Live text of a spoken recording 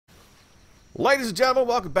Ladies and gentlemen,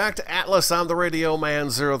 welcome back to Atlas. I'm the Radio Man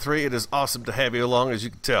 03. It is awesome to have you along. As you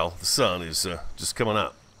can tell, the sun is just coming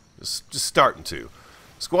up. Just starting to.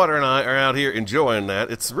 Squatter and I are out here enjoying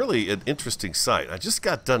that. It's really an interesting sight. I just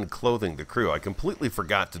got done clothing the crew. I completely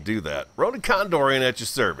forgot to do that. Ronan Condorian at your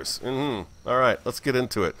service. All right, let's get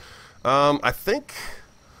into it. I think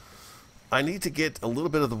I need to get a little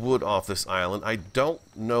bit of the wood off this island. I don't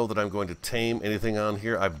know that I'm going to tame anything on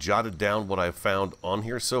here. I've jotted down what I've found on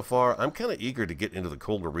here so far. I'm kind of eager to get into the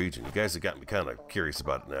colder region. You guys have got me kind of curious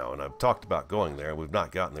about it now, and I've talked about going there. We've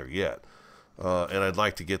not gotten there yet, and I'd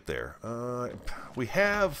like to get there. We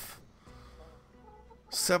have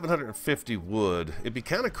 750 wood. It'd be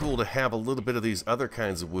kind of cool to have a little bit of these other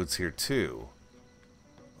kinds of woods here too.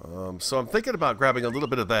 So I'm thinking about grabbing a little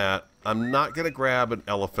bit of that. I'm not going to grab an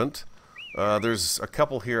elephant. There's a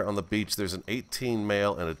couple here on the beach. There's an 18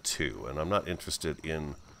 male and a 2, and I'm not interested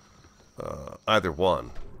in either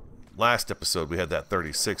one. Last episode we had that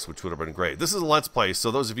 36, which would have been great. This is a Let's Play,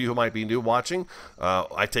 so those of you who might be new watching,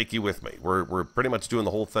 I take you with me. We're pretty much doing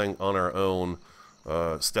the whole thing on our own,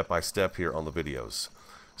 step by step here on the videos.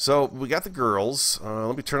 So we got the girls.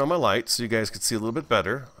 Let me turn on my lights so you guys can see a little bit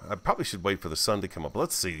better. I probably should wait for the sun to come up.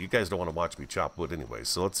 Let's see. You guys don't want to watch me chop wood anyway,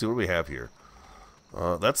 so let's see what we have here.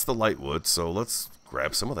 That's the light wood, so let's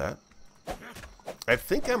grab some of that. I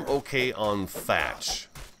think I'm okay on thatch.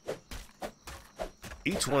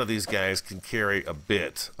 Each one of these guys can carry a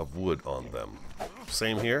bit of wood on them.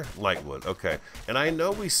 Same here, light wood, okay. And I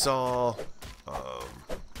know we saw,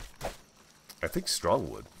 I think strong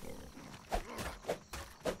wood,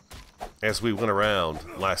 as we went around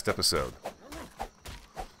last episode.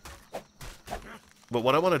 But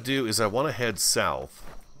what I want to do is I want to head south.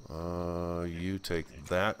 You take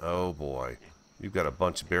that. Oh boy, you've got a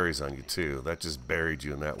bunch of berries on you too. That just buried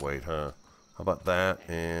you in that weight, huh? How about that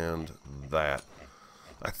and that?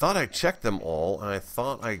 I thought I checked them all, and I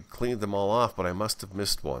thought I cleaned them all off, but I must have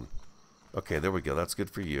missed one. Okay, there we go. That's good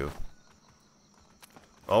for you.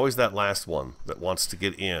 Always that last one that wants to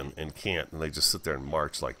get in and can't, and they just sit there and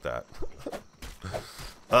march like that.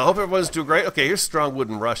 I hope everyone's doing great. Okay, here's strong wood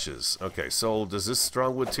and rushes. Okay, so does this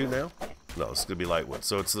strong wood too now? No, it's going to be light wood.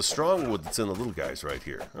 So it's the strong wood that's in the little guys right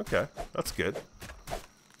here. Okay, that's good.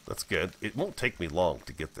 That's good. It won't take me long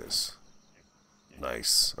to get this.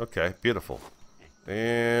 Nice. Okay, beautiful.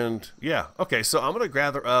 And, yeah. Okay, so I'm going to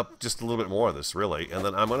gather up just a little bit more of this, really. And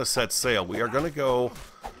then I'm going to set sail. We are going to go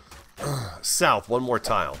south one more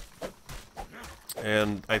tile.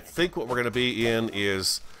 And I think what we're going to be in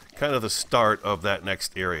is kind of the start of that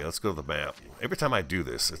next area. Let's go to the map. Every time I do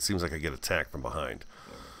this, it seems like I get attacked from behind.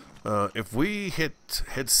 If we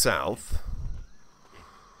head south,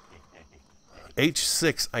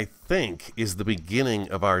 H6, I think, is the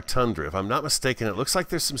beginning of our tundra. If I'm not mistaken, it looks like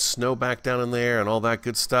there's some snow back down in there and all that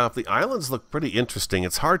good stuff. The islands look pretty interesting.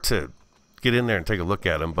 It's hard to get in there and take a look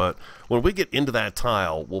at them, but when we get into that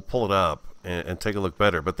tile, we'll pull it up and take a look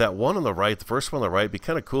better. But that one on the right, the first one on the right, would be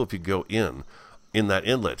kind of cool if you go in that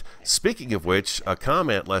inlet. Speaking of which, a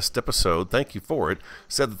comment last episode, thank you for it,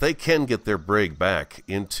 said that they can get their brig back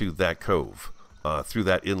into that cove through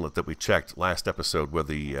that inlet that we checked last episode, where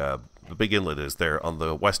the big inlet is there on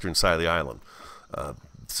the western side of the island.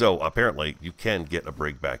 So apparently you can get a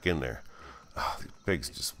brig back in there. Oh, these pigs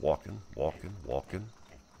just walking.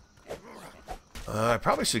 I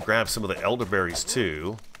probably should grab some of the elderberries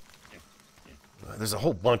too. There's a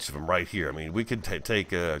whole bunch of them right here. I mean, we could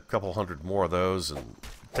take a couple hundred more of those and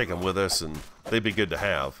take them with us, and they'd be good to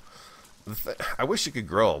have. I wish you could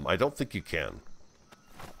grow them. I don't think you can.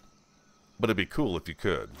 But it'd be cool if you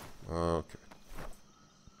could. Okay.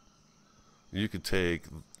 You could take...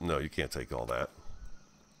 No, you can't take all that.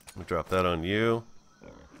 Let me drop that on you.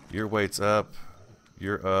 Your weight's up.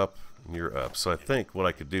 You're up. And you're up. So I think what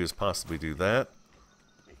I could do is possibly do that.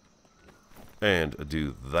 And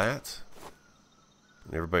do that.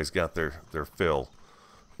 And everybody's got their fill.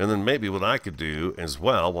 And then maybe what I could do as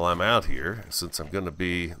well while I'm out here, since they're going to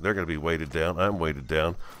be weighted down, I'm weighted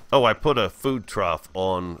down. Oh, I put a food trough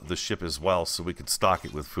on the ship as well, so we could stock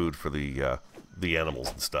it with food for the animals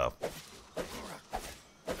and stuff.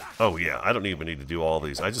 Oh yeah, I don't even need to do all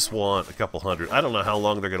these. I just want a couple hundred. I don't know how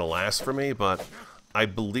long they're going to last for me, but I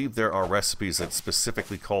believe there are recipes that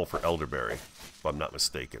specifically call for elderberry, if I'm not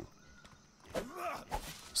mistaken.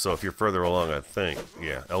 So if you're further along, I think,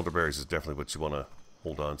 yeah, elderberries is definitely what you want to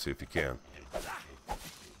hold on to if you can.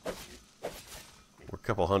 We're a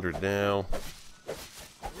couple hundred now.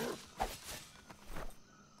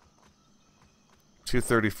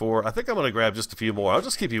 234. I think I'm going to grab just a few more. I'll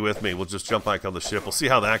just keep you with me. We'll just jump back on the ship. We'll see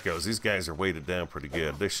how that goes. These guys are weighted down pretty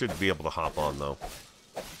good. They should be able to hop on, though.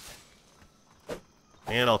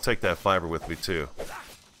 And I'll take that fiber with me too.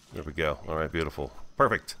 There we go. All right, beautiful.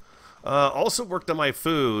 Perfect. Also worked on my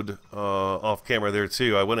food off camera there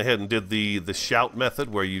too. I went ahead and did the shout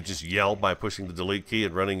method where you just yell by pushing the delete key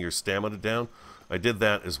and running your stamina down. I did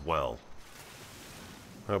that as well.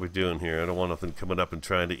 How are we doing here? I don't want nothing coming up and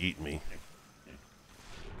trying to eat me.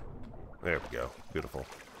 There we go. Beautiful.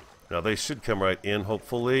 Now they should come right in,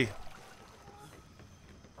 hopefully.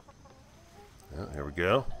 Yeah, here we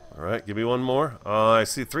go. All right, give me one more. I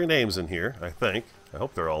see 3 names in here, I think. I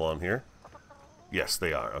hope they're all on here. Yes,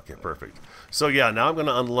 they are. Okay, perfect. So yeah, now I'm going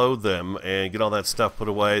to unload them and get all that stuff put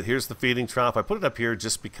away. Here's the feeding trough. I put it up here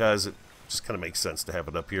just because it just kind of makes sense to have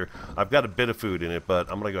it up here. I've got a bit of food in it, but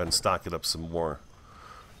I'm going to go ahead and stock it up some more.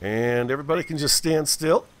 And everybody can just stand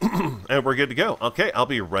still, and we're good to go. Okay, I'll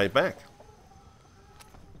be right back.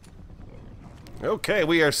 Okay,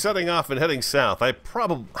 we are setting off and heading south. I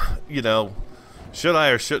probably, you know, should I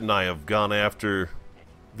or shouldn't I have gone after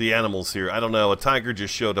the animals here? I don't know. A tiger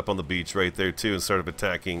just showed up on the beach right there too and started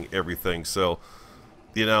attacking everything. So,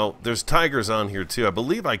 you know, there's tigers on here too. I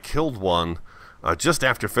believe I killed one just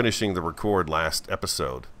after finishing the record last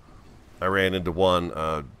episode. I ran into one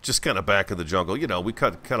just kind of back in the jungle. You know, we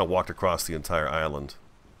kind of walked across the entire island.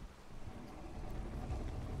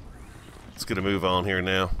 Let's get a move on here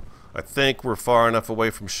now. I think we're far enough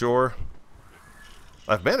away from shore.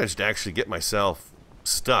 I've managed to actually get myself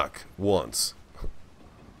stuck once.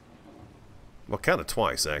 Well, kind of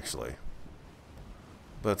twice, actually.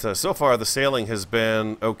 But so far, the sailing has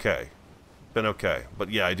been okay. Been okay. But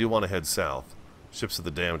yeah, I do want to head south. Ships of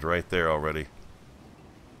the Damned right there already.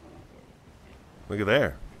 Look at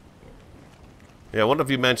there. Yeah, one of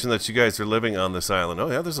you mentioned that you guys are living on this island. Oh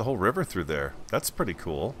yeah, there's a whole river through there. That's pretty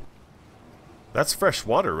cool. That's fresh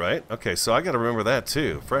water, right? Okay, so I got to remember that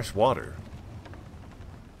too. Fresh water.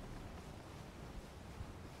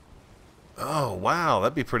 Oh, wow,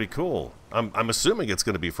 that'd be pretty cool. I'm assuming it's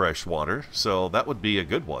going to be fresh water, so that would be a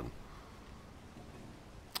good one.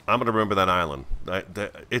 I'm going to remember that island.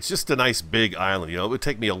 It's just a nice big island, you know. It would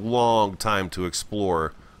take me a long time to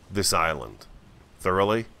explore this island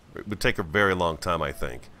thoroughly. It would take a very long time, I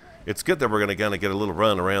think. It's good that we're going to kind of get a little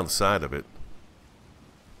run around the side of it.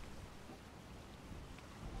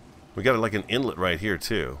 We got like an inlet right here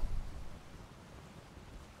too.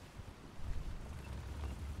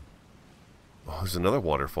 Oh, there's another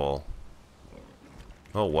waterfall.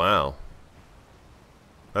 Oh wow,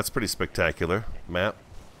 that's pretty spectacular. Map.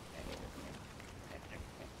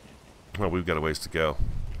 Oh, we've got a ways to go.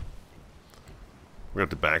 We're going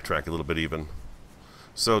to have to backtrack a little bit even.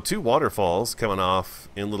 So 2 waterfalls coming off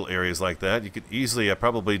in little areas like that. You could easily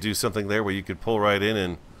probably do something there where you could pull right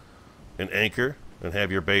in and anchor and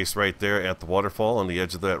have your base right there at the waterfall on the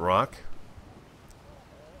edge of that rock.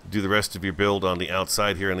 Do the rest of your build on the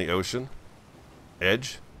outside here in the ocean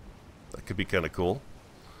edge. That could be kind of cool.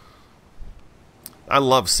 I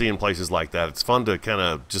love seeing places like that. It's fun to kind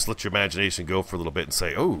of just let your imagination go for a little bit and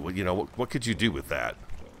say, oh, you know, what could you do with that?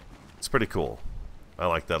 It's pretty cool. I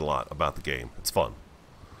like that a lot about the game. It's fun.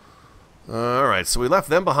 Alright, so we left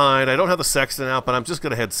them behind. I don't have the sextant out, but I'm just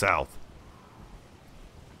going to head south.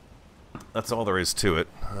 That's all there is to it.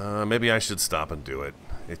 Maybe I should stop and do it.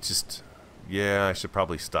 It's just... yeah, I should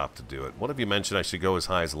probably stop to do it. One of you mentioned I should go as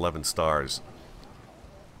high as 11 stars.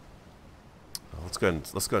 Let's go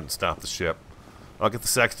ahead and stop the ship. I'll get the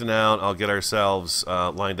sextant out. I'll get ourselves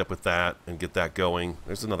lined up with that and get that going.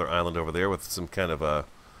 There's another island over there with some kind of a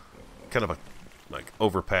like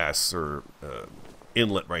overpass or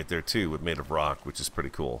inlet right there too, made of rock, which is pretty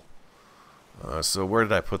cool. So where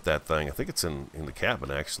did I put that thing? I think it's in the cabin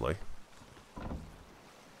actually.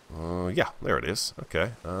 Yeah, there it is.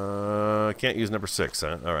 Okay. Can't use number 6,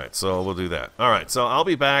 huh? Alright, so we'll do that. Alright, so I'll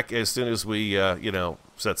be back as soon as we, you know,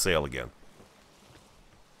 set sail again.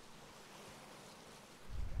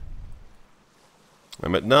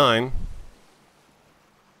 I'm at 9.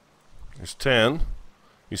 There's 10.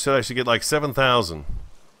 You said I should get like 7,000.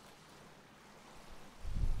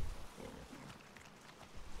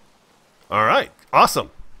 Alright, awesome.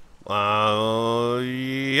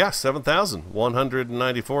 Yeah,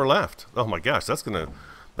 7,194 left. Oh my gosh, that's gonna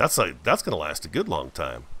last a good long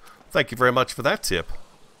time. Thank you very much for that tip.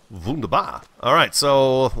 Wunderbar. All right,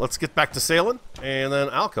 so let's get back to sailing, and then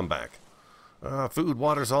I'll come back. Food,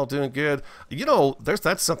 water's all doing good. You know,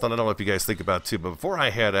 that's something I don't know if you guys think about too. But before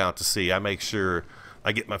I head out to sea, I make sure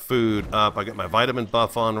I get my food up. I got my vitamin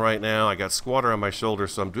buff on right now. I got squatter on my shoulder,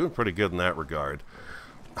 so I'm doing pretty good in that regard.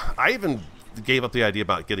 I even gave up the idea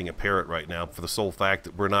about getting a parrot right now for the sole fact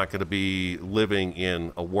that we're not going to be living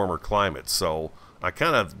in a warmer climate. So I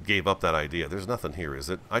kind of gave up that idea. There's nothing here,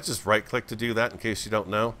 is it? I just right-click to do that in case you don't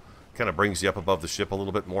know. Kind of brings you up above the ship a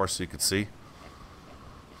little bit more so you can see.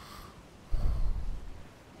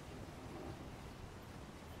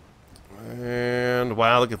 And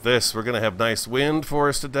wow, look at this. We're going to have nice wind for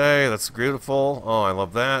us today. That's beautiful. Oh, I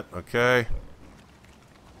love that. Okay.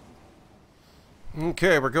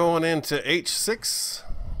 Okay, we're going into H6.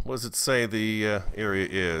 What does it say the area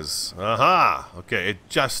is? Aha! Okay, it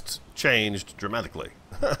just changed dramatically.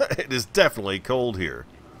 It is definitely cold here.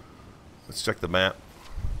 Let's check the map.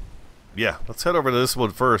 Yeah, let's head over to this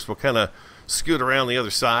one first. We'll kind of scoot around the other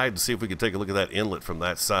side and see if we can take a look at that inlet from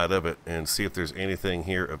that side of it and see if there's anything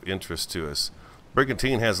here of interest to us.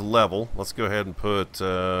 Brigantine has level. Let's go ahead and put...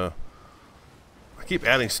 I keep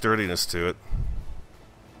adding sturdiness to it.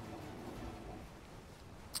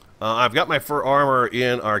 I've got my fur armor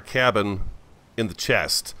in our cabin in the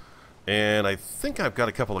chest, and I think I've got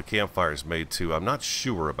a couple of campfires made too. I'm not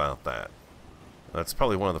sure about that. That's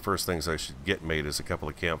probably one of the first things I should get made is a couple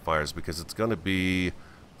of campfires because it's going to be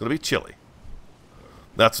chilly.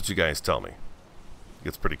 That's what you guys tell me. It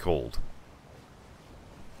gets pretty cold.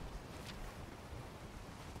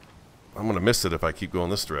 I'm going to miss it if I keep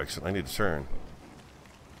going this direction. I need to turn.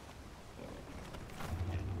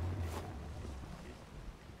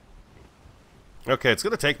 Okay, it's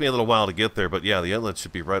going to take me a little while to get there, but yeah, the inlet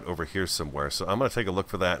should be right over here somewhere. So I'm going to take a look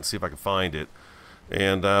for that and see if I can find it.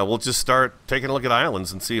 And we'll just start taking a look at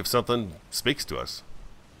islands and see if something speaks to us.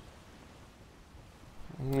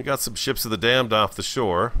 We got some ships of the damned off the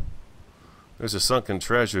shore. There's a sunken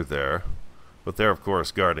treasure there, but they're, of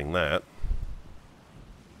course, guarding that.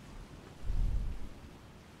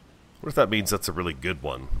 What if that means that's a really good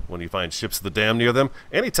one? When you find ships of the damned near them?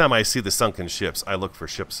 Anytime I see the sunken ships, I look for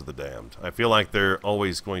ships of the damned. I feel like they're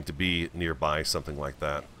always going to be nearby, something like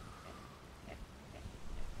that.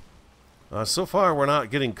 So far, we're not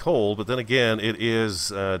getting cold, but then again, it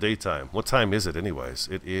is daytime. What time is it anyways?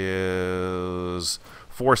 It is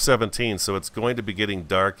 4:17, so it's going to be getting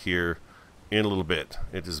dark here in a little bit.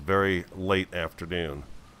 It is very late afternoon.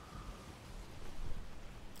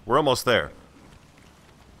 We're almost there.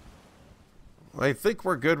 I think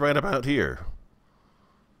we're good right about here.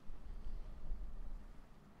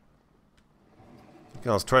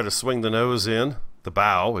 I'll try to swing the nose in, the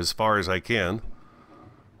bow, as far as I can.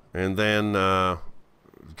 And then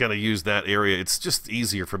kind of use that area. It's just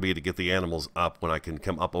easier for me to get the animals up when I can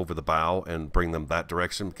come up over the bow and bring them that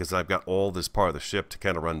direction because I've got all this part of the ship to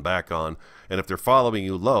kind of run back on. And if they're following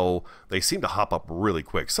you low, they seem to hop up really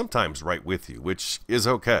quick, sometimes right with you, which is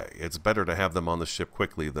okay. It's better to have them on the ship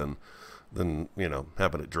quickly than you know,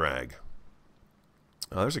 having it drag.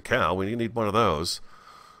 There's a cow. We need one of those.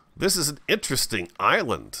 This is an interesting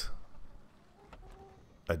island.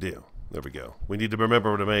 I do. There we go. We need to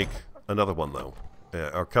remember to make another one, though.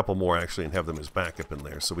 Or a couple more, actually, and have them as backup in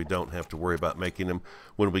there so we don't have to worry about making them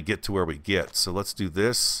when we get to where we get. So let's do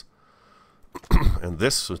this. And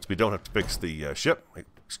this, so we don't have to fix the ship.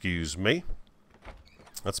 Excuse me.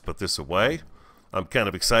 Let's put this away. I'm kind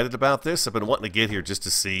of excited about this. I've been wanting to get here just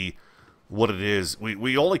to see what it is.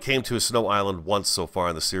 We only came to a snow island once so far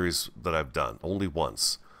in the series that I've done. Only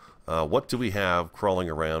once. What do we have crawling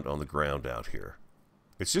around on the ground out here?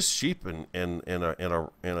 It's just sheep and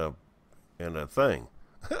a thing.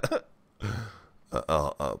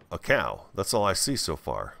 A cow. That's all I see so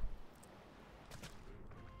far.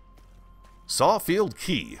 Sawfield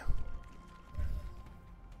Key.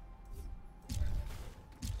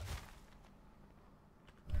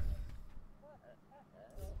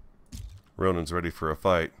 Ronan's ready for a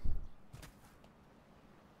fight.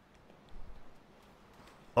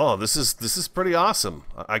 Oh, this is pretty awesome.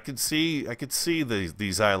 I could see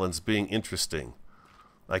these islands being interesting.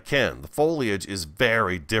 I can. The foliage is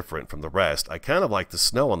very different from the rest. I kind of like the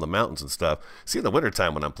snow on the mountains and stuff. See, in the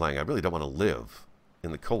wintertime when I'm playing, I really don't want to live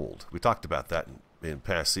in the cold. We talked about that in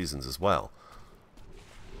past seasons as well.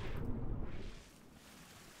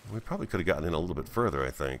 We probably could have gotten in a little bit further, I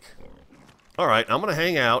think. Alright, I'm going to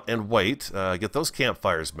hang out and wait, get those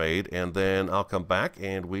campfires made, and then I'll come back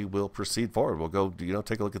and we will proceed forward. We'll go, you know,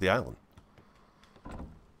 take a look at the island.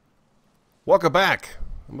 Welcome back.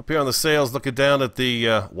 I'm up here on the sails looking down at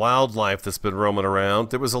the wildlife that's been roaming around.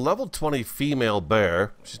 There was a level 20 female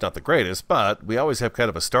bear. She's not the greatest, but we always have kind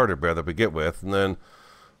of a starter bear that we get with. And then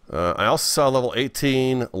I also saw a level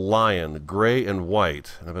 18 lion, gray and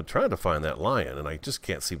white. And I've been trying to find that lion, and I just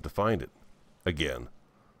can't seem to find it again.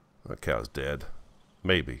 That cow's dead.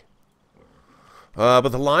 Maybe. But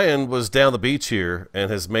the lion was down the beach here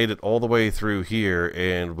and has made it all the way through here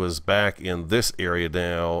and was back in this area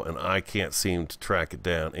now, and I can't seem to track it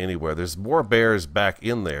down anywhere. There's more bears back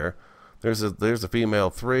in there. There's a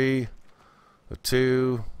female 3, a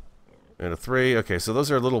 2, and a 3. Okay, so those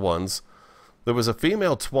are little ones. There was a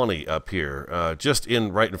female 20 up here, just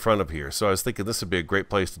right in front of here. So I was thinking this would be a great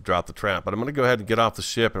place to drop the trap. But I'm going to go ahead and get off the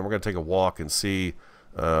ship, and we're going to take a walk and see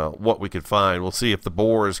what we can find. We'll see if the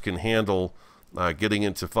boars can handle getting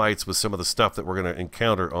into fights with some of the stuff that we're going to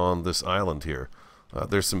encounter on this island here.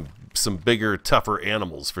 There's some bigger, tougher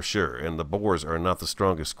animals for sure, and the boars are not the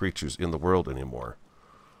strongest creatures in the world anymore.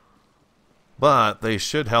 But they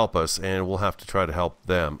should help us, and we'll have to try to help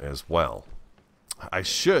them as well. I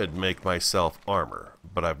should make myself armor,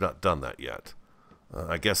 but I've not done that yet.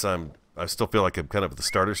 I guess I still feel like I'm kind of at the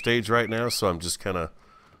starter stage right now, so I'm just kind of,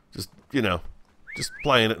 you know, just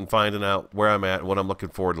playing it and finding out where I'm at and what I'm looking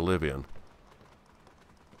forward to live in.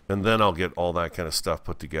 And then I'll get all that kind of stuff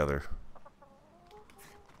put together.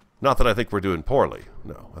 Not that I think we're doing poorly.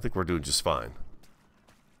 No, I think we're doing just fine.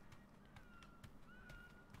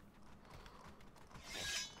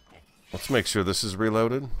 Let's make sure this is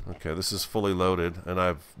reloaded. Okay, this is fully loaded. And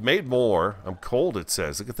I've made more. I'm cold, it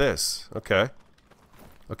says. Look at this. Okay.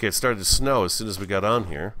 Okay, it started to snow as soon as we got on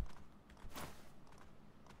here.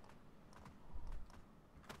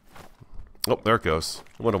 Oh, there it goes.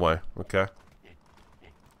 It went away. Okay.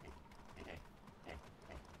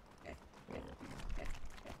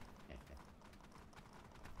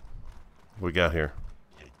 What we got here?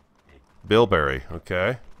 Bilberry.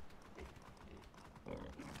 Okay.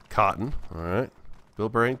 Cotton. Alright.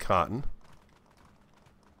 Bilberry and cotton.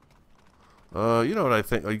 You know what I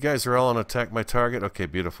think? Oh, you guys are all on attack my target? Okay,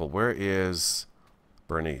 beautiful. Where is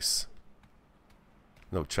Bernice?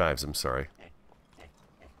 No, Chives, I'm sorry.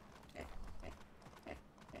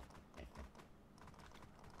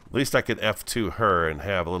 At least I could F2 her and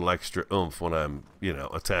have a little extra oomph when I'm, you know,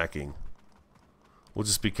 attacking. We'll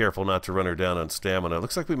just be careful not to run her down on stamina.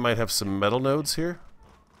 Looks like we might have some metal nodes here.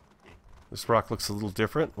 This rock looks a little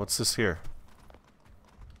different. What's this here?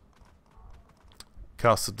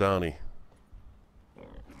 Chalcedony.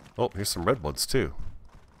 Oh, here's some redwoods too.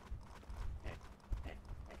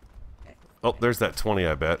 Oh, there's that 20,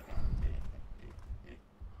 I bet.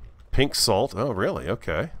 Pink salt. Oh, really?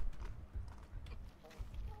 Okay.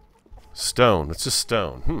 Stone. It's just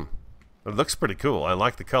stone. It looks pretty cool. I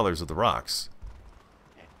like the colors of the rocks.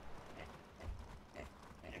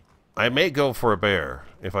 I may go for a bear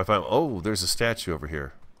if I find... Oh, there's a statue over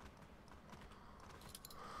here.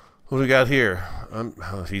 What do we got here?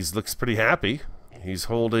 He looks pretty happy. He's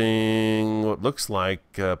holding what looks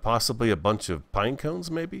like possibly a bunch of pine cones,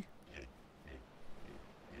 maybe?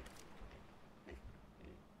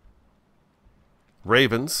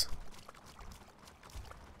 Ravens.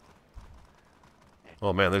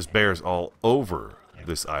 Oh man, there's bears all over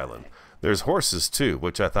this island. There's horses too,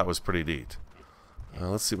 which I thought was pretty neat.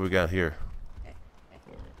 Let's see what we got here.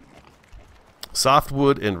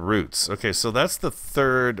 Softwood and roots. Okay, so that's the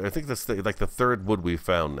third. I think that's like the third wood we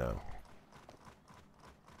found now.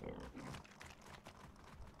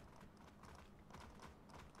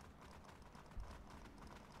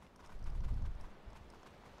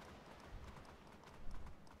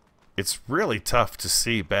 It's really tough to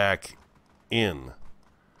see back in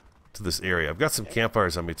to this area. I've got some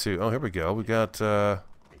campfires on me too. Oh, here we go. We got a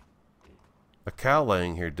cow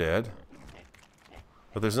laying here dead.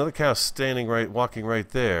 But there's another cow walking right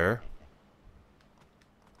there.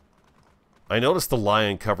 I noticed the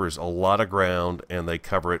lion covers a lot of ground and they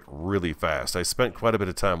cover it really fast. I spent quite a bit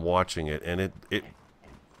of time watching it and it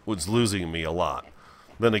was losing me a lot.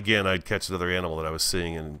 Then again, I'd catch another animal that I was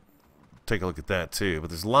seeing and take a look at that too. But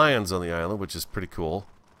there's lions on the island, which is pretty cool.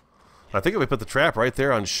 I think if we put the trap right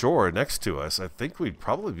there on shore next to us, I think we'd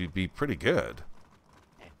probably be pretty good.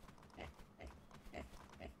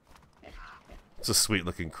 It's a sweet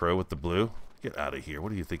looking crow with the blue. Get out of here.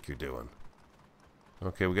 What do you think you're doing?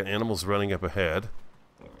 Okay, we got animals running up ahead.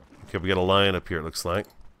 Okay, we got a lion up here, it looks like.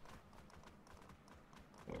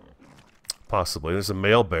 Possibly. There's a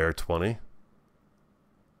male bear, 20.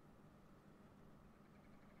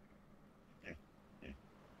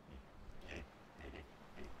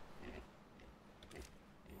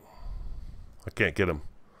 I can't get him.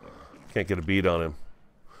 Can't get a bead on him.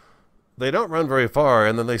 They don't run very far,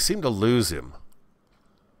 and then they seem to lose him.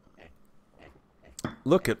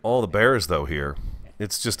 Look at all the bears, though, here.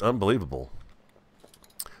 It's just unbelievable.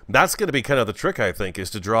 That's going to be kind of the trick, I think, is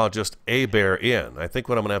to draw just a bear in. I think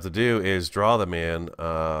what I'm going to have to do is draw them in,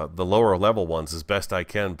 the lower level ones, as best I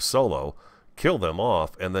can solo, kill them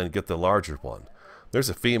off, and then get the larger one. There's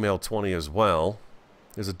a female 20 as well.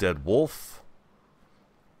 There's a dead wolf.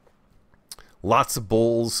 Lots of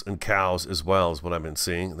bulls and cows as well is what I've been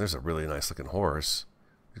seeing. There's a really nice looking horse.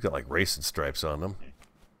 He's got like racing stripes on him.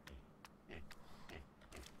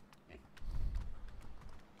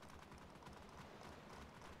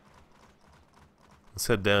 Let's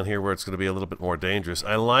head down here where it's going to be a little bit more dangerous.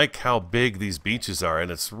 I like how big these beaches are, and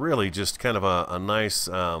it's really just kind of a nice,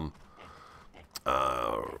 well,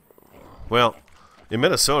 in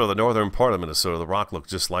Minnesota, the northern part of Minnesota, the rock looks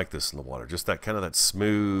just like this in the water. Just that kind of that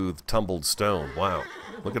smooth, tumbled stone. Wow.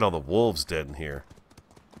 Look at all the wolves dead in here.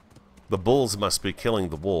 The bulls must be killing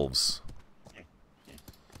the wolves.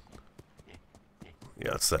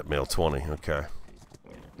 Yeah, it's that male 20. Okay.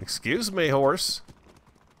 Excuse me, horse.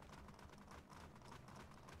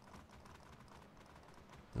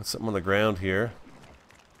 There's something on the ground here.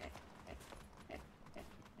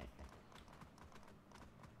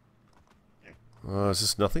 Is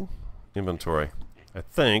this nothing? Inventory. I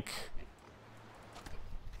think.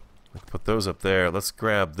 I can put those up there. Let's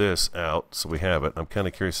grab this out so we have it. I'm kind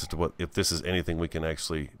of curious as to what if this is anything we can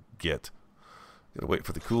actually get. Gotta wait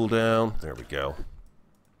for the cooldown. There we go.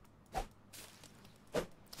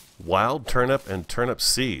 Wild turnip and turnip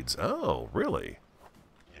seeds. Oh, really?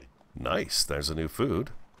 Nice. There's a new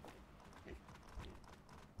food.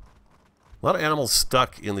 A lot of animals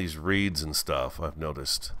stuck in these reeds and stuff, I've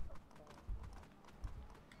noticed.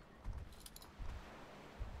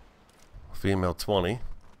 Female 20.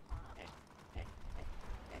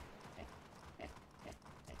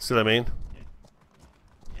 See what I mean?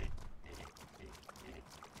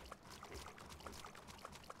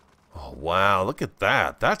 Oh, wow. Look at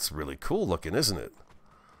that. That's really cool looking, isn't it?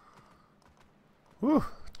 Whew.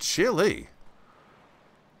 Chilly.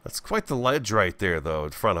 That's quite the ledge right there, though, in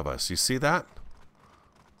front of us. You see that?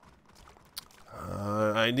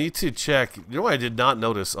 I need to check. You know what I did not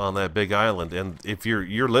notice on that big island, and if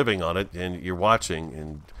you're living on it and you're watching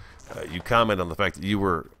and you comment on the fact that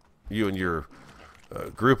you and your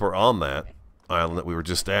group are on that island that we were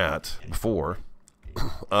just at before,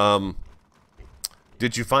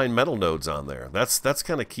 did you find metal nodes on there? That's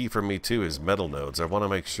kind of key for me too, is metal nodes. I want to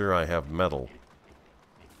make sure I have metal.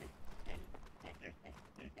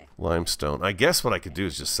 Limestone. I guess what I could do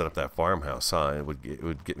is just set up that farmhouse, huh? It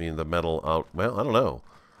would get me the metal out. Well, I don't know.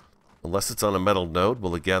 Unless it's on a metal node,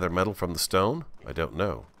 will it gather metal from the stone? I don't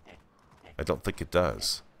know. I don't think it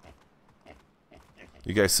does.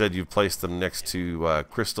 You guys said you've placed them next to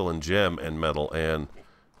crystal and gem and metal, and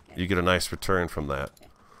you get a nice return from that.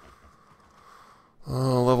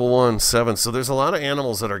 Oh, level 1, 7. So there's a lot of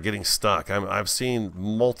animals that are getting stuck. I've seen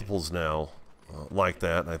multiples now. Like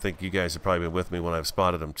that. I think you guys have probably been with me when I've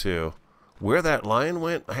spotted them too. Where that lion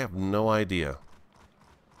went, I have no idea.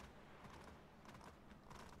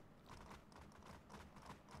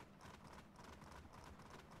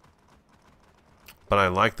 But I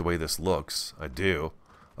like the way this looks. I do.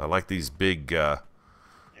 I like these big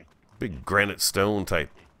granite stone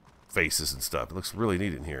type faces and stuff. It looks really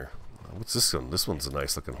neat in here. What's this one? This one's a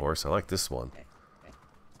nice looking horse. I like this one.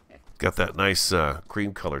 Got that nice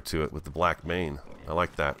cream color to it with the black mane. I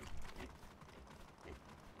like that.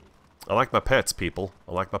 I like my pets, people.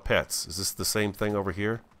 I like my pets. Is this the same thing over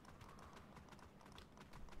here?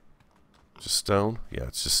 Just stone? Yeah,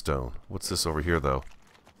 it's just stone. What's this over here, though?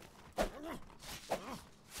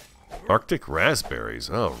 Arctic raspberries.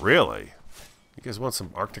 Oh, really? You guys want some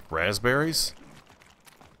Arctic raspberries?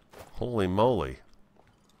 Holy moly.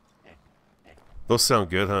 Those sound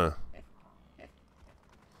good, huh?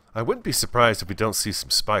 I wouldn't be surprised if we don't see some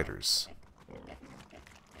spiders.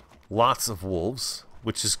 Lots of wolves,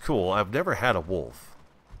 which is cool. I've never had a wolf.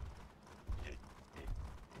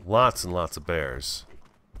 Lots and lots of bears.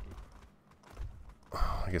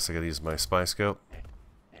 I guess I gotta use my spy scope.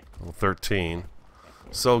 Level 13.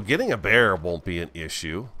 So getting a bear won't be an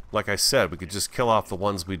issue. Like I said, we could just kill off the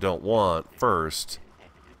ones we don't want first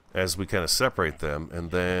as we kind of separate them,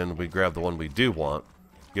 and then we grab the one we do want,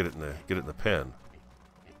 get it in the pen.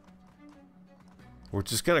 We're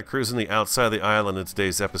just kind of cruising the outside of the island in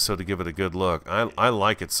today's episode to give it a good look. I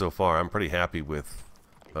like it so far. I'm pretty happy with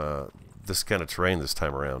this kind of terrain this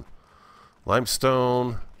time around.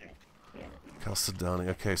 Limestone. Chalcedony.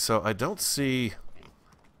 Okay, so I don't see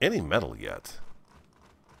any metal yet.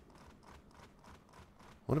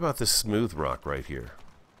 What about this smooth rock right here?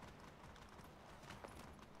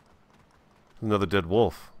 Another dead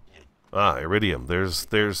wolf. Ah, iridium. There's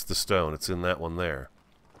the stone. It's in that one there.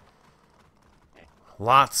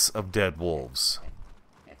 Lots of dead wolves.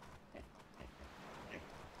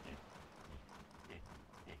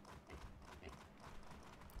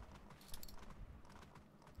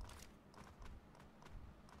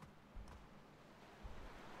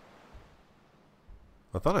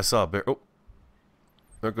 I thought I saw a bear. Oh,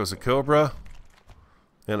 there goes a cobra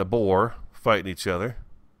and a boar fighting each other.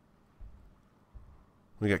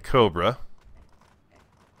 We got cobra.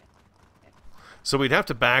 So we'd have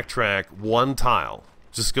to backtrack one tile.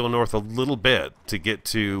 just go north a little bit to get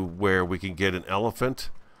to where we can get an elephant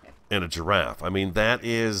and a giraffe. I mean,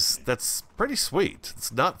 that's pretty sweet.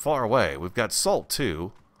 It's not far away. We've got salt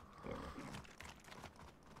too.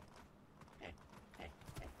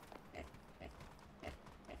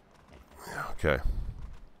 Okay.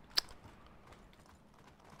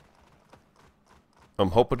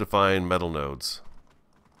 I'm hoping to find metal nodes.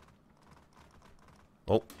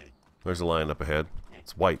 Oh, there's a lion up ahead.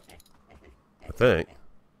 It's white, I think.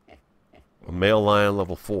 A male lion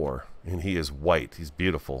level 4, and he is white. He's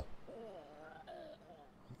beautiful.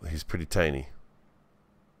 He's pretty tiny.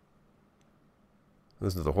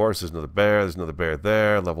 There's another horse. There's another bear. There's another bear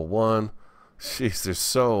there. Level 1. Jeez, there's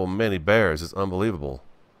so many bears. It's unbelievable.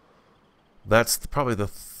 That's probably the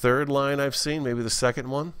third lion I've seen. Maybe the second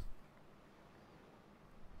one.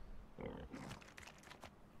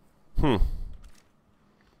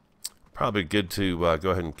 Probably good to go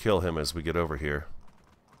ahead and kill him as we get over here.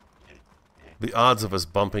 The odds of us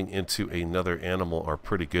bumping into another animal are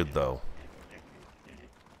pretty good, though.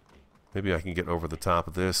 Maybe I can get over the top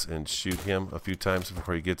of this and shoot him a few times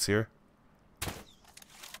before he gets here.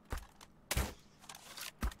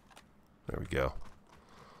 There we go.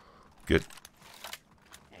 Good.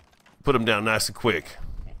 Put him down nice and quick.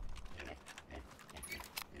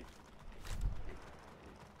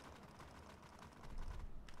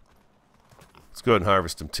 Let's go ahead and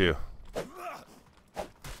harvest him too.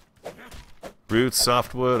 Roots,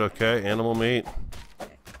 softwood, okay, animal meat.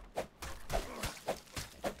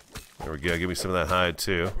 There we go, give me some of that hide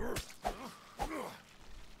too.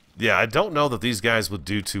 Yeah, I don't know that these guys would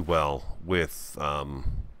do too well with, oh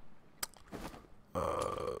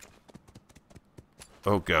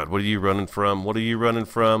god, what are you running from? What are you running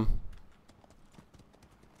from?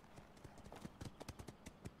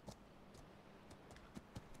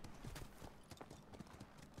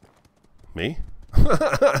 Me?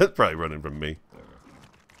 It's probably running from me.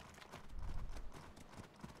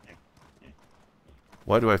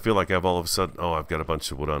 Why do I feel like I've all of a sudden... Oh, I've got a bunch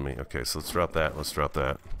of wood on me. Okay, so let's drop that. Let's drop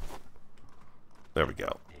that. There we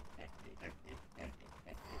go.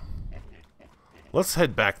 Let's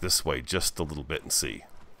head back this way just a little bit and see.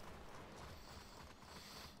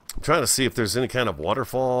 I'm trying to see if there's any kind of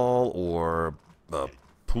waterfall or a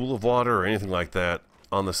pool of water or anything like that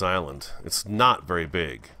on this island. It's not very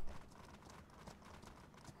big.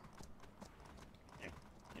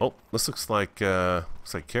 Oh, this looks like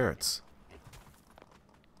carrots.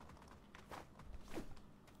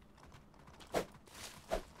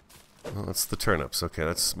 Oh, that's the turnips. Okay,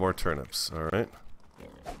 that's more turnips. All right.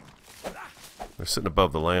 They're sitting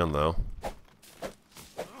above the land, though.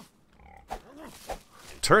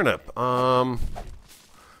 Turnip. God,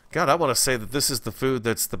 I want to say that this is the food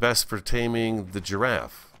that's the best for taming the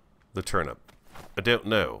giraffe. The turnip. I don't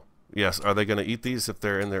know. Yes, are they going to eat these if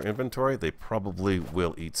they're in their inventory? They probably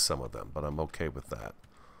will eat some of them, but I'm okay with that.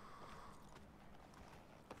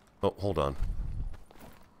 Oh, hold on.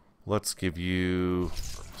 Let's give you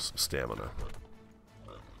some stamina.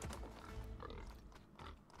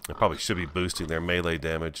 I probably should be boosting their melee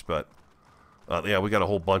damage, but yeah, we got a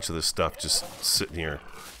whole bunch of this stuff just sitting here.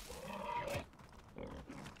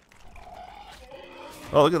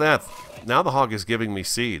 Oh, look at that. Now the hog is giving me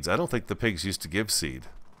seeds. I don't think the pigs used to give seed.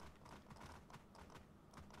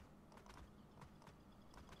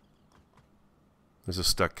 There's a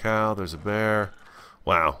stuck cow. There's a bear.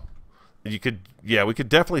 Wow. You could, yeah, we could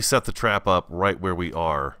definitely set the trap up right where we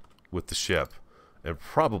are with the ship and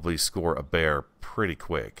probably score a bear pretty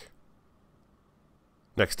quick.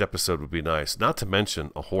 Next episode would be nice. Not to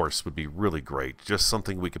mention a horse would be really great. Just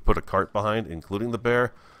something we could put a cart behind, including the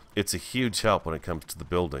bear. It's a huge help when it comes to the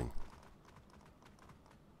building.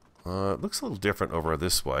 It looks a little different over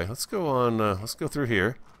this way. Let's go on, let's go through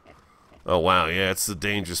here. Oh, wow, yeah, it's a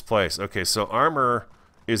dangerous place. Okay, so armor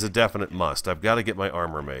is a definite must. I've got to get my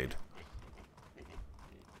armor made.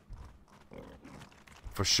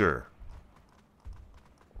 For sure.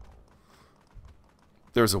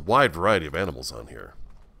 There's a wide variety of animals on here.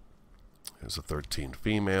 There's a 13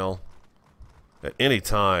 female. At any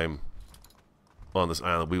time on this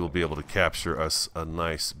island, we will be able to capture us a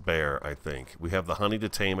nice bear, I think. We have the honey to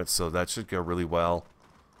tame it, so that should go really well.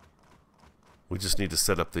 We just need to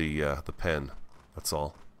set up the pen. That's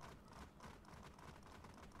all.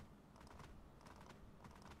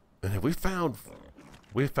 And we found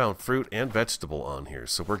fruit and vegetable on here,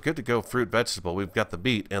 so we're good to go. Fruit, vegetable. We've got the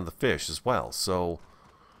meat and the fish as well. So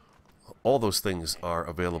all those things are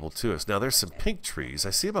available to us. Now there's some pink trees.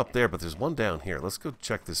 I see them up there, but there's one down here. Let's go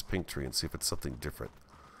check this pink tree and see if it's something different.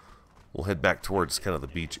 We'll head back towards kind of the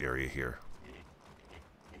beach area here.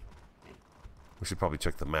 We should probably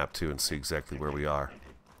check the map too and see exactly where we are.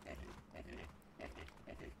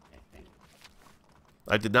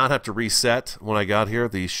 I did not have to reset when I got here.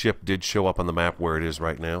 The ship did show up on the map where it is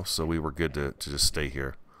right now, so we were good to just stay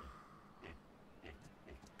here.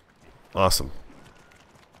 Awesome.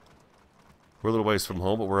 We're a little ways from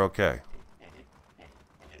home, but we're okay.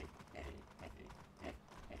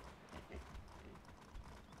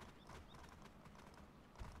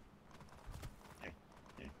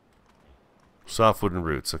 Soft wooden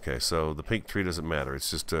roots. Okay, so the pink tree doesn't matter.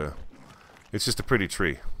 It's just a pretty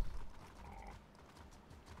tree.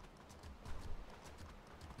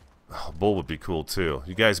 Oh, bull would be cool too.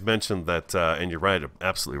 You guys mentioned that, and you're right,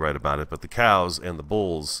 absolutely right about it. But the cows and the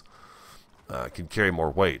bulls can carry more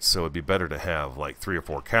weight, so it'd be better to have like 3 or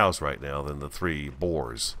 4 cows right now than the 3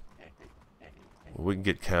 boars. Well, we can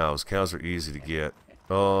get cows. Cows are easy to get.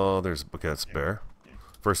 Oh, there's okay, that's a bear.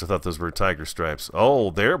 First I thought those were tiger stripes.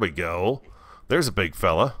 Oh, there we go. There's a big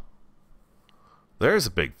fella. There's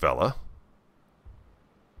a big fella.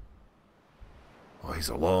 Oh, he's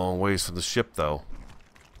a long ways from the ship, though.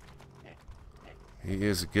 He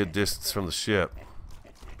is a good distance from the ship.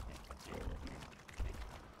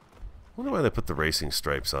 Wonder why they put the racing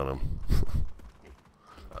stripes on him.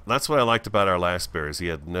 That's what I liked about our last bear, is he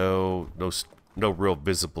had no real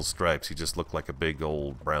visible stripes. He just looked like a big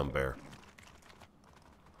old brown bear.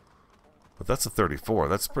 But that's a 34.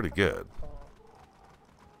 That's pretty good.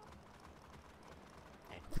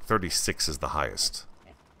 36 is the highest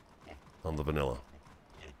on the vanilla.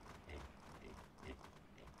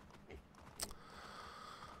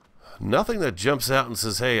 Nothing that jumps out and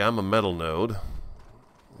says, hey, I'm a metal node.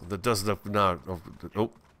 That doesn't...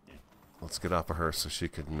 Oh, let's get off of her so she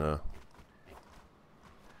can,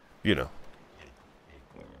 you know,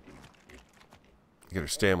 get her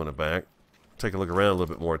stamina back. Take a look around a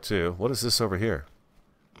little bit more, too. What is this over here?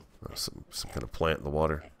 Oh, some kind of plant in the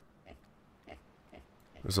water.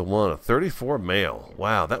 There's a 34 male.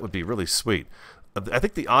 Wow, that would be really sweet. I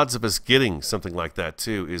think the odds of us getting something like that,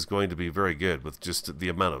 too, is going to be very good with just the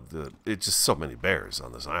amount of... It's just so many bears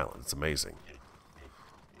on this island. It's amazing.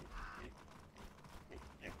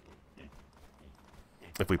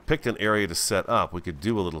 If we picked an area to set up, we could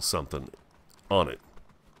do a little something on it.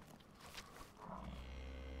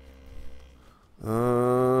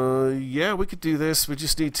 Yeah, we could do this. We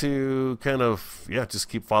just need to kind of, yeah, just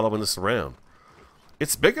keep following this around.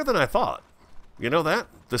 It's bigger than I thought. You know that?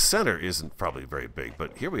 The center isn't probably very big,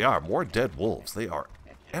 but here we are. More dead wolves. They are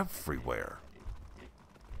everywhere.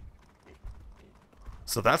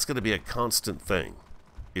 So that's going to be a constant thing,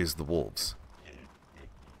 is the wolves.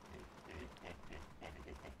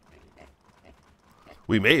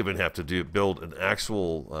 We may even have to build an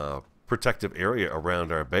actual protective area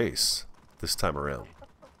around our base this time around.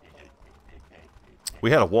 We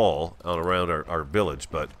had a wall around our village,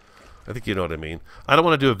 but I think you know what I mean. I don't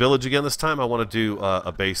want to do a village again this time. I want to do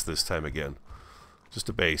a base this time again. Just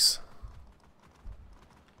a base.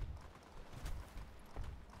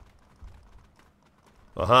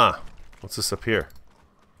 Aha! What's this up here?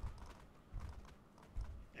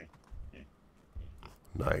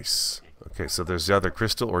 Nice. Okay, so there's either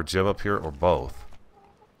crystal or gem up here, or both.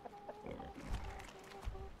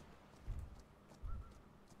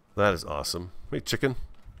 That is awesome. Hey, chicken.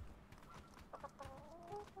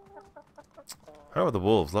 How are the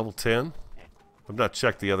wolves? Level 10? I've not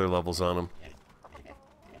checked the other levels on them.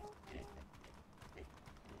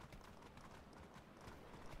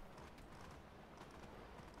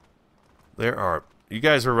 There are... You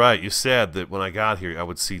guys are right. You said that when I got here, I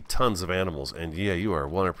would see tons of animals. And yeah, you are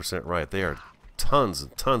 100% right. There are tons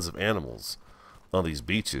and tons of animals on these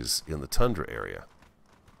beaches in the tundra area.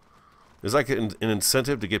 There's like an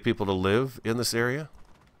incentive to get people to live in this area.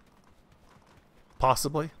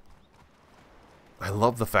 Possibly. I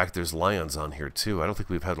love the fact there's lions on here, too. I don't think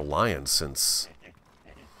we've had a lion since...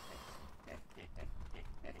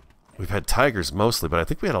 We've had tigers mostly, but I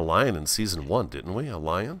think we had a lion in Season 1, didn't we? A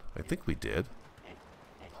lion? I think we did.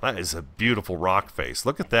 That is a beautiful rock face.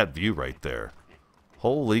 Look at that view right there.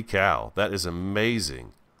 Holy cow. That is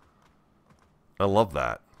amazing. I love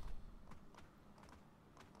that.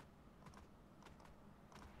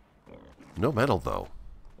 No metal, though.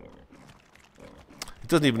 It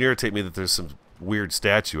doesn't even irritate me that there's some weird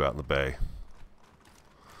statue out in the bay.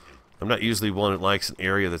 I'm not usually one that likes an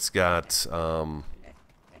area that's got a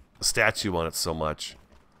statue on it so much.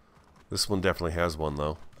 This one definitely has one,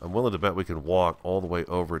 though. I'm willing to bet we can walk all the way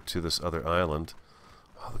over to this other island.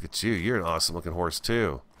 Oh, look at you. You're an awesome-looking horse,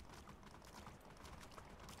 too.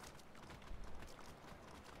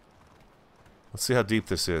 Let's see how deep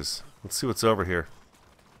this is. Let's see what's over here.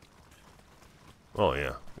 Oh,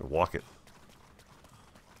 yeah. Walk it.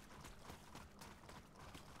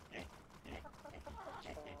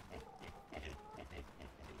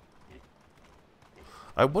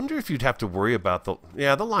 I wonder if you'd have to worry about the...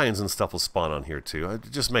 Yeah, the lions and stuff will spawn on here too.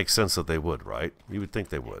 It just makes sense that they would, right? You would think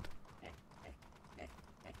they would.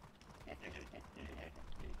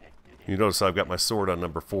 You notice I've got my sword on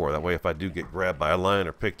number 4. That way if I do get grabbed by a lion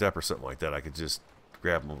or picked up or something like that, I could just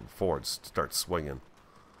grab them before and start swinging.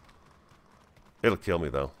 It'll kill me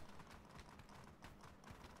though.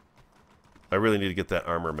 I really need to get that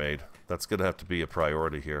armor made. That's going to have to be a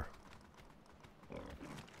priority here.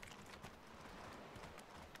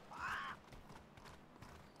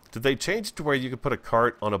 Did they change it to where you can put a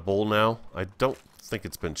cart on a bull now? I don't think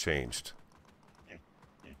it's been changed.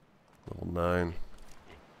 Level 9.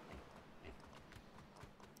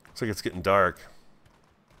 Looks like it's getting dark.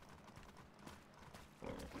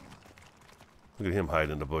 Look at him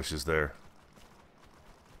hiding in the bushes there.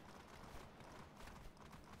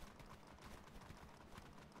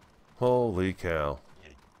 Holy cow.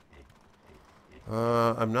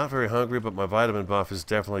 I'm not very hungry, but my vitamin buff has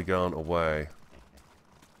definitely gone away.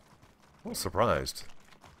 I'm surprised.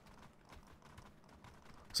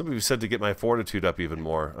 Some of you said to get my fortitude up even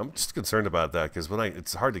more. I'm just concerned about that because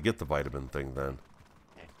it's hard to get the vitamin thing then.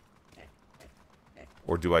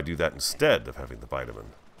 Or do I do that instead of having the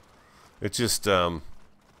vitamin? It's just when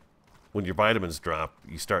your vitamins drop,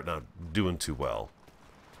 you start not doing too well.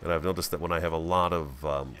 And I've noticed that when I have a lot of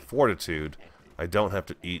fortitude, I don't have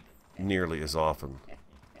to eat nearly as often.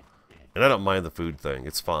 And I don't mind the food thing.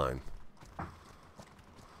 It's fine.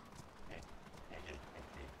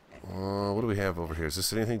 What do we have over here? Is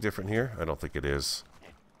this anything different here? I don't think it is.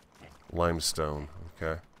 Limestone.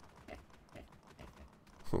 Okay.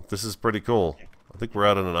 This is pretty cool. I think we're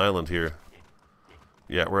out on an island here.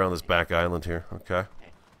 Yeah, we're on this back island here. Okay.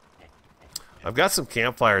 I've got some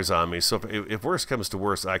campfires on me, so if worse comes to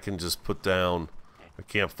worse, I can just put down a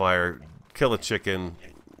campfire, kill a chicken,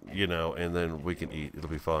 you know, and then we can eat. It'll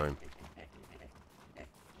be fine.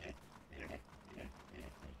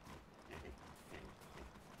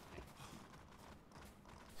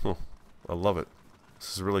 I love it.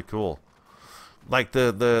 This is really cool. Like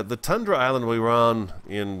the tundra island we were on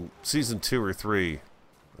in season 2 or 3,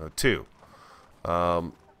 2.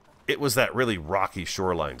 It was that really rocky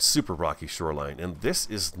shoreline, super rocky shoreline, and this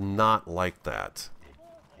is not like that.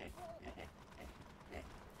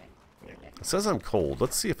 It says I'm cold.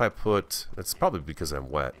 Let's see if I put... It's probably because I'm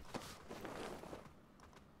wet.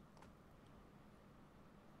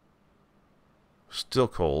 Still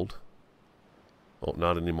cold. Oh,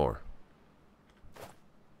 not anymore.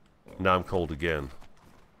 Now I'm cold again.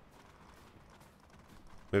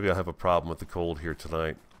 Maybe I'll have a problem with the cold here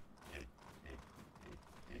tonight.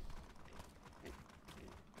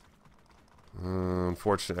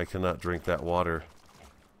 Unfortunately, I cannot drink that water.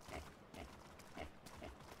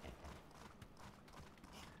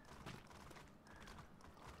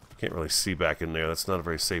 Can't really see back in there. That's not a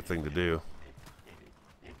very safe thing to do.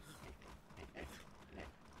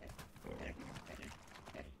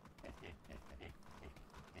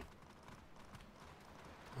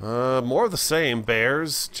 More of the same.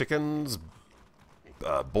 Bears, chickens,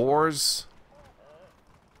 boars,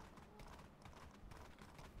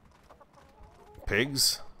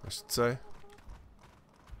 pigs, I should say.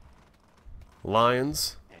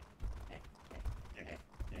 Lions.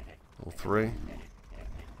 Level 3.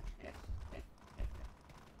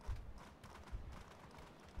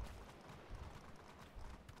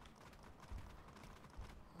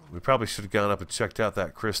 We probably should have gone up and checked out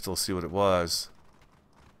that crystal, see what it was.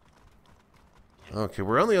 Okay,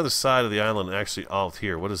 we're on the other side of the island, actually out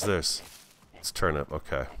here. What is this? It's turnip,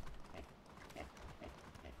 okay.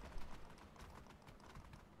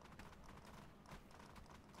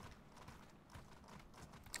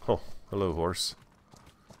 Oh, hello, horse.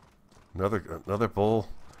 Another bull.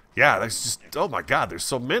 Yeah, there's just... Oh my god, there's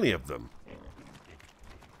so many of them.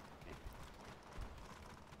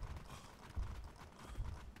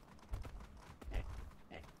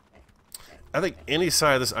 I think any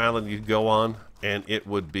side of this island you'd go on, and it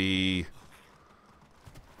would be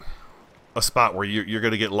a spot where you're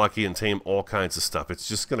going to get lucky and tame all kinds of stuff. It's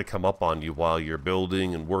just going to come up on you while you're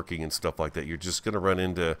building and working and stuff like that. You're just going to run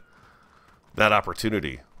into that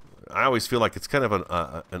opportunity. I always feel like it's kind of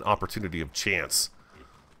an opportunity of chance.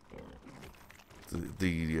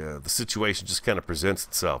 The situation just kind of presents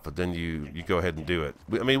itself, but then you go ahead and do it.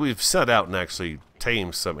 I mean, we've set out and actually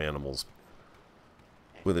tamed some animals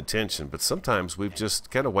with intention, but sometimes we've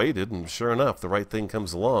just kind of waited, and sure enough, the right thing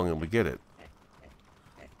comes along and we get it.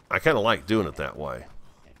 I kind of like doing it that way.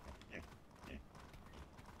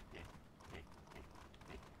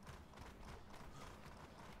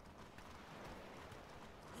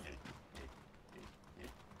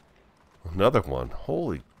 Another one.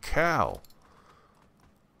 Holy cow.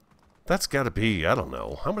 That's got to be, I don't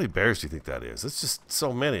know. How many bears do you think that is? It's just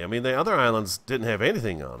so many. I mean, the other islands didn't have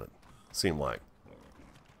anything on it, seemed like.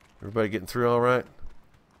 Everybody getting through all right?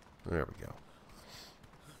 There we go.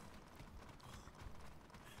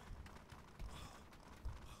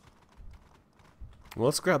 Well,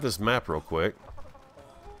 let's grab this map real quick.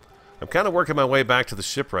 I'm kind of working my way back to the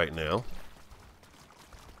ship right now.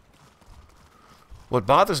 What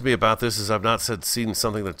bothers me about this is I've not seen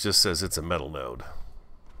something that just says it's a metal node.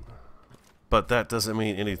 But that doesn't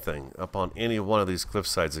mean anything. Up on any one of these cliff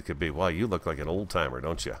sides it could be. Wow, you look like an old timer,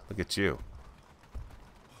 don't you? Look at you.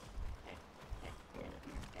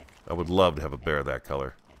 I would love to have a bear that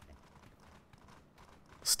color.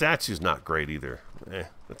 Statue's not great either.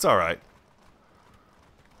 It's alright.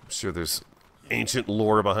 I'm sure there's ancient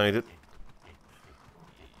lore behind it.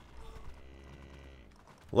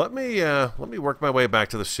 Let me work my way back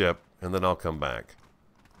to the ship, and then I'll come back.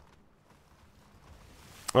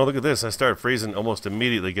 Oh, look at this. I started freezing almost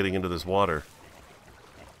immediately getting into this water.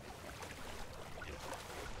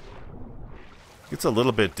 It's a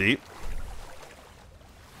little bit deep.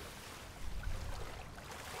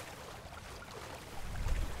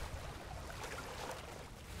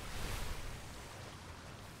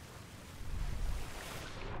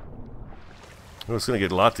 Oh, it's going to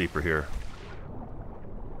get a lot deeper here.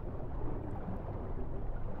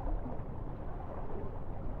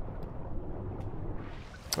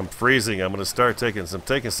 I'm freezing. I'm going to start taking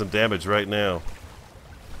some damage right now.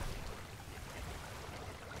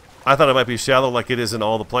 I thought it might be shallow like it is in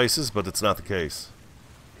all the places, but it's not the case.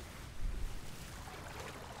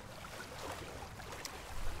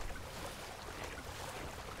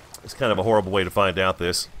 It's kind of a horrible way to find out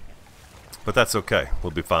this, but that's okay.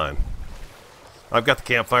 We'll be fine. I've got the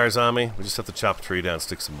campfires on me. We just have to chop a tree down and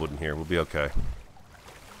stick some wood in here. We'll be okay.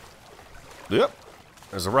 Yep.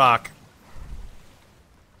 There's a rock.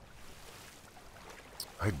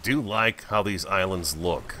 I do like how these islands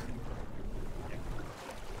look.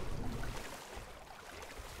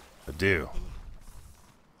 I do.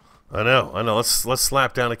 I know. Let's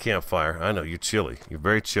slap down a campfire. I know, you're chilly. You're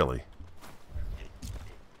very chilly.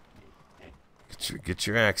 Get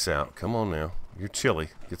your axe out. Come on now. You're chilly.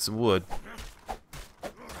 Get some wood.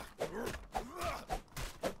 There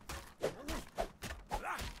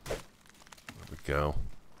we go.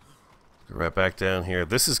 Right back down here.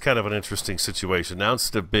 This is kind of an interesting situation. Now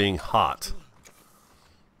instead of being hot,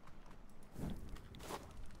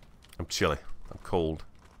 I'm chilly. I'm cold.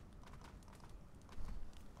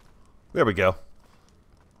 There we go.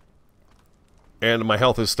 And my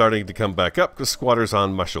health is starting to come back up because squatter's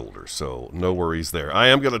on my shoulders, so no worries there. I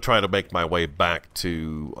am going to try to make my way back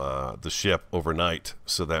to the ship overnight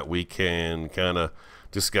so that we can kind of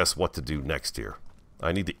discuss what to do next here.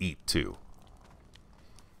 I need to eat too.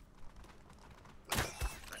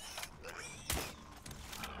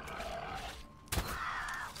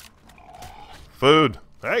 Food.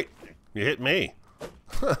 Hey, you hit me.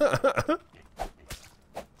 Give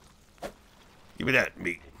me that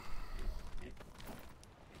meat.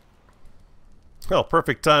 Oh,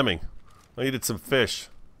 perfect timing. I needed some fish.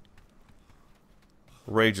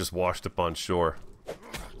 Ray just washed up on shore.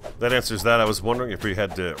 That answers that. I was wondering if we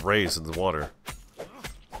had rays in the water.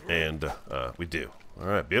 And we do.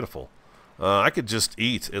 Alright, beautiful. I could just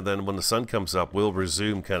eat, and then when the sun comes up, we'll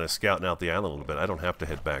resume kind of scouting out the island a little bit. I don't have to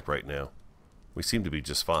head back right now. We seem to be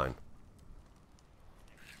just fine.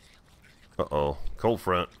 Uh-oh. Cold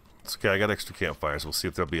front. It's okay, I got extra campfires. We'll see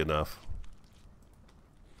if there'll be enough.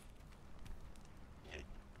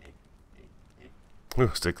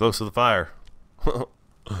 Ooh, stay close to the fire.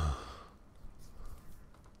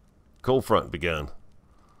 Cold front begun.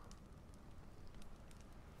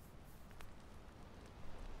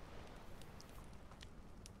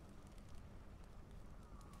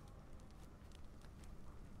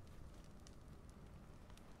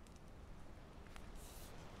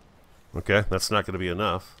 Okay, that's not going to be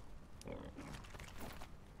enough.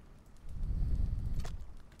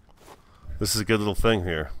 This is a good little thing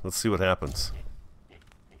here. Let's see what happens.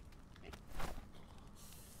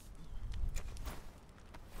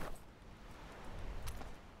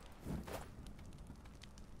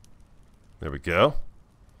 There we go.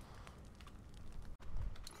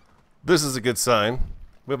 This is a good sign.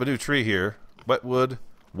 We have a new tree here. Wetwood,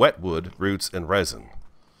 roots, and resin.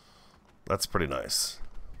 That's pretty nice.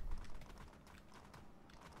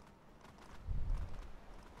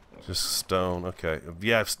 Just stone, okay.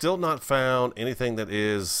 Yeah, I've still not found anything that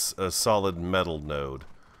is a solid metal node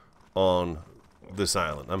on this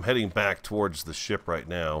island. I'm heading back towards the ship right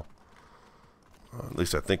now. At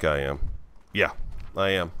least I think I am. Yeah, I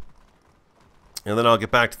am. And then I'll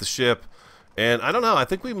get back to the ship, And I don't know, I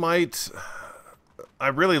think we might... I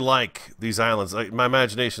really like these islands. My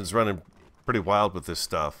imagination's running pretty wild with this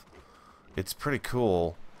stuff. It's pretty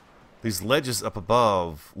cool. These ledges up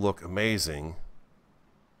above look amazing.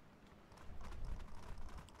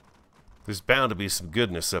 There's bound to be some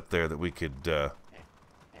goodness up there that we could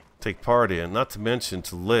take part in. Not to mention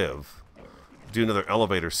to live. Do another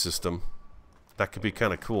elevator system. That could be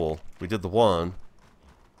kind of cool. We did the one.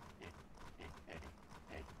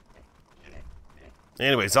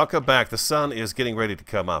 Anyways, I'll come back. The sun is getting ready to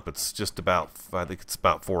come up. It's just about, I think it's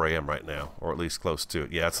about 4 a.m. right now, or at least close to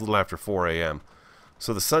it. Yeah, it's a little after 4 a.m.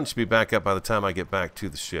 So the sun should be back up by the time I get back to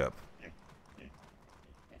the ship.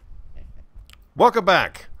 Welcome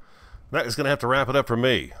back. That is going to have to wrap it up for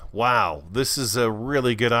me. Wow, this is a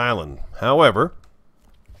really good island. However,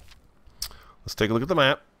 let's take a look at the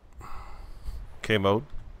map. K mode.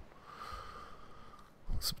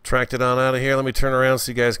 Subtract it on out of here. Let me turn around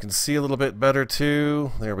so you guys can see a little bit better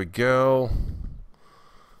too. There we go.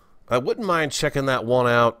 I wouldn't mind checking that one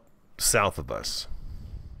out south of us.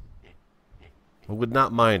 I would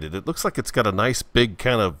not mind it. It looks like it's got a nice big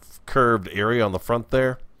kind of curved area on the front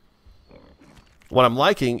there. What I'm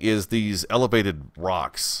liking is these elevated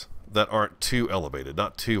rocks that aren't too elevated,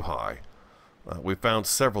 not too high. We found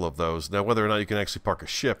several of those. Now, whether or not you can actually park a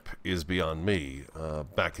ship is beyond me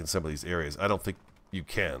back in some of these areas. I don't think you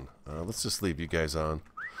can. Let's just leave you guys on.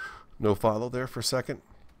 No follow there for a second.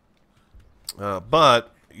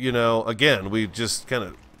 But, you know, again, we just kind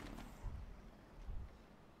of...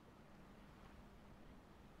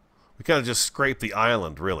 We kind of just scraped the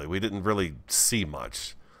island, really. We didn't really see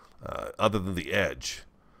much other than the edge.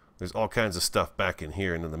 There's all kinds of stuff back in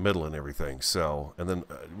here and in the middle and everything. So, and then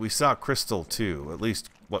we saw crystal too, at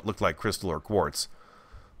least what looked like crystal or quartz.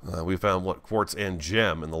 We found what quartz and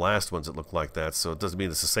gem in the last ones that looked like that. So it doesn't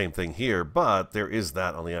mean it's the same thing here, but there is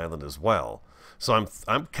that on the island as well. So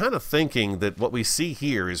I'm kind of thinking that what we see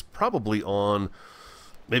here is probably on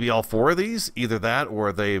maybe all four of these, either that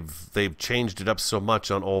or they've changed it up so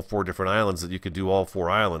much on all four different islands that you could do all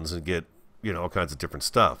four islands and get, you know, all kinds of different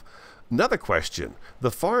stuff. Another question,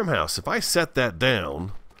 the farmhouse, if I set that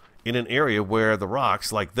down in an area where the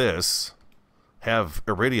rocks like this have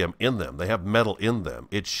iridium in them, they have metal in them,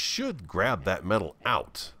 it should grab that metal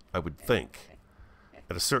out, I would think,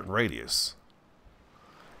 at a certain radius.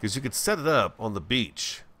 Because you could set it up on the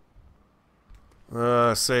beach.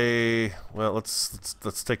 Say, well,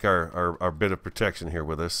 let's take our bit of protection here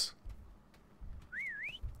with us.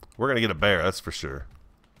 We're gonna get a bear, that's for sure.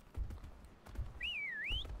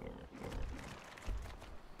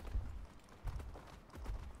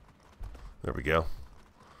 There we go.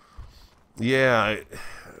 Yeah,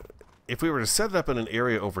 if we were to set it up in an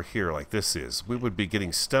area over here like this is, we would be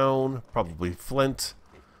getting stone, probably flint,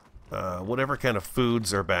 whatever kind of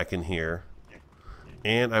foods are back in here.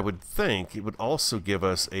 And I would think it would also give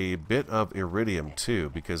us a bit of iridium too,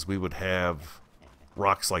 because we would have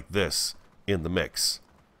rocks like this in the mix.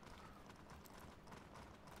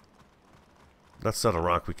 That's not a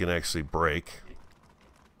rock we can actually break.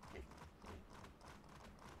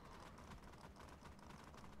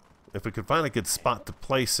 If we could find a good spot to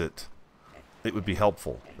place it, it would be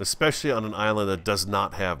helpful, especially on an island that does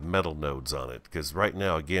not have metal nodes on it, because right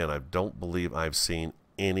now, again, I don't believe I've seen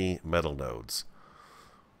any metal nodes.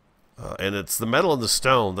 And it's the metal and the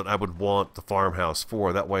stone that I would want the farmhouse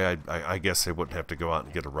for. That way I guess I wouldn't have to go out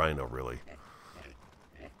and get a rhino, really.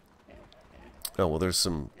 Oh, well, there's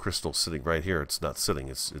some crystal sitting right here. It's not sitting,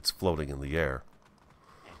 it's floating in the air.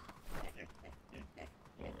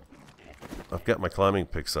 I've got my climbing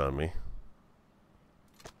picks on me.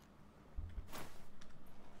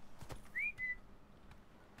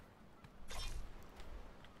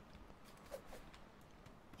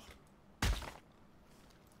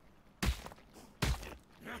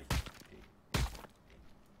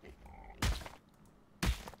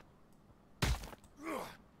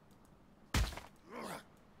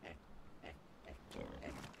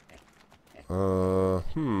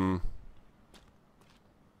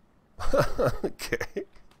 Okay.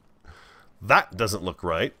 That doesn't look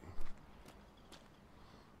right.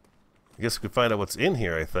 I guess we could find out what's in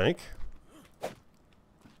here, I think.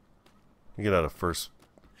 Get out of first.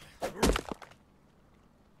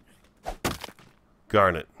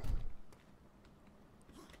 Garnet.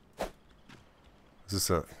 Is this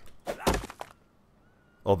a...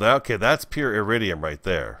 Oh, okay, that's pure iridium right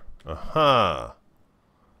there. Aha.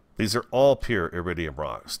 These are all pure iridium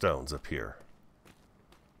rock stones up here.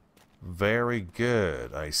 Very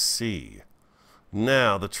good, I see.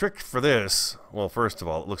 Now, the trick for this, well, first of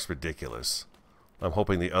all, it looks ridiculous. I'm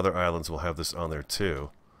hoping the other islands will have this on there too.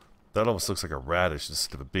 That almost looks like a radish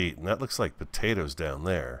instead of a beet. And that looks like potatoes down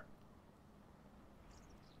there.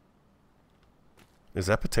 Is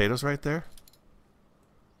that potatoes right there?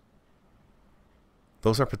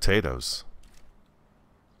 Those are potatoes.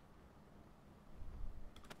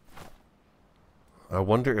 I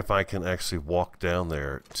wonder if I can actually walk down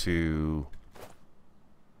there to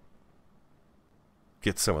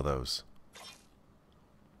get some of those.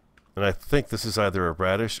 And I think this is either a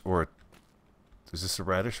radish or is this a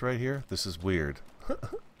radish right here? This is weird.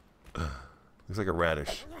 Looks like a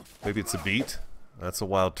radish. Maybe it's a beet? That's a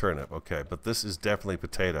wild turnip. Okay, but this is definitely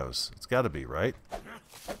potatoes. It's got to be, right?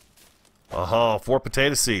 Oh, 4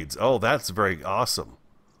 potato seeds. Oh, that's very awesome.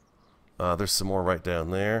 There's some more right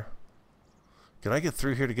down there. Can I get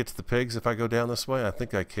through here to get to the pigs if I go down this way? I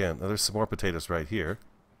think I can. Oh, there's some more potatoes right here.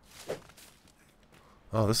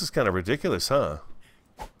 Oh, this is kind of ridiculous, huh?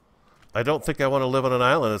 I don't think I want to live on an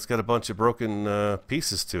island that's got a bunch of broken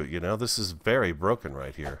pieces to it, you know? This is very broken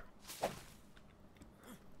right here.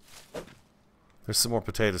 There's some more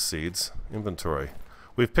potato seeds. Inventory.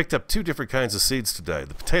 We've picked up 2 different kinds of seeds today.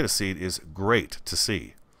 The potato seed is great to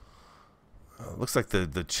see. Looks like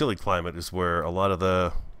the chilly climate is where a lot of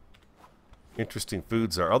the interesting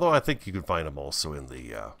foods are. Although I think you can find them also in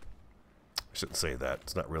the... I shouldn't say that.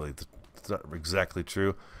 It's not really... It's not exactly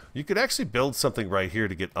true. You could actually build something right here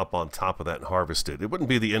to get up on top of that and harvest it. It wouldn't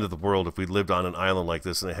be the end of the world if we lived on an island like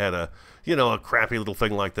this and it had a, you know, a crappy little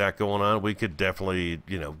thing like that going on. We could definitely,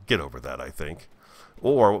 you know, get over that, I think.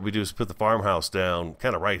 Or what we do is put the farmhouse down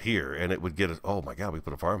kind of right here and it would get us... Oh my God, we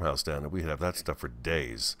put a farmhouse down and we'd have that stuff for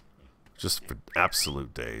days. Just for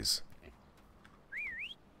absolute days.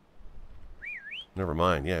 Never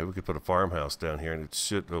mind. Yeah, we could put a farmhouse down here and it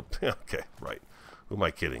should... Oh, okay, right. Who am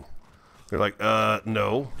I kidding? They're like,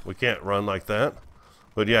 no, we can't run like that.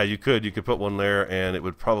 But yeah, you could put one there and it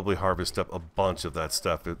would probably harvest up a bunch of that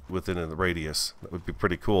stuff within the radius. That would be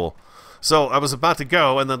pretty cool. So I was about to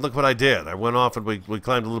go and then look what I did. I went off and we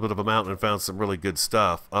climbed a little bit of a mountain and found some really good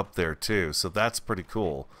stuff up there too. So that's pretty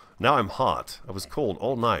cool. Now I'm hot. I was cold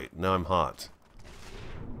all night. Now I'm hot.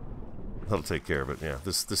 That'll take care of it. Yeah,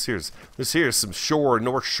 this here's some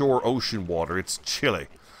North Shore ocean water. It's chilly.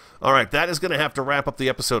 All right, that is going to have to wrap up the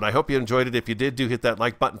episode. I hope you enjoyed it. If you did, do hit that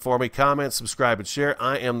like button for me. Comment, subscribe, and share.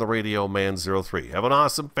 I am the Radio Man 03. Have an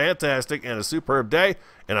awesome, fantastic, and a superb day,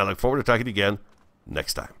 and I look forward to talking to you again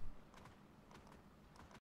next time.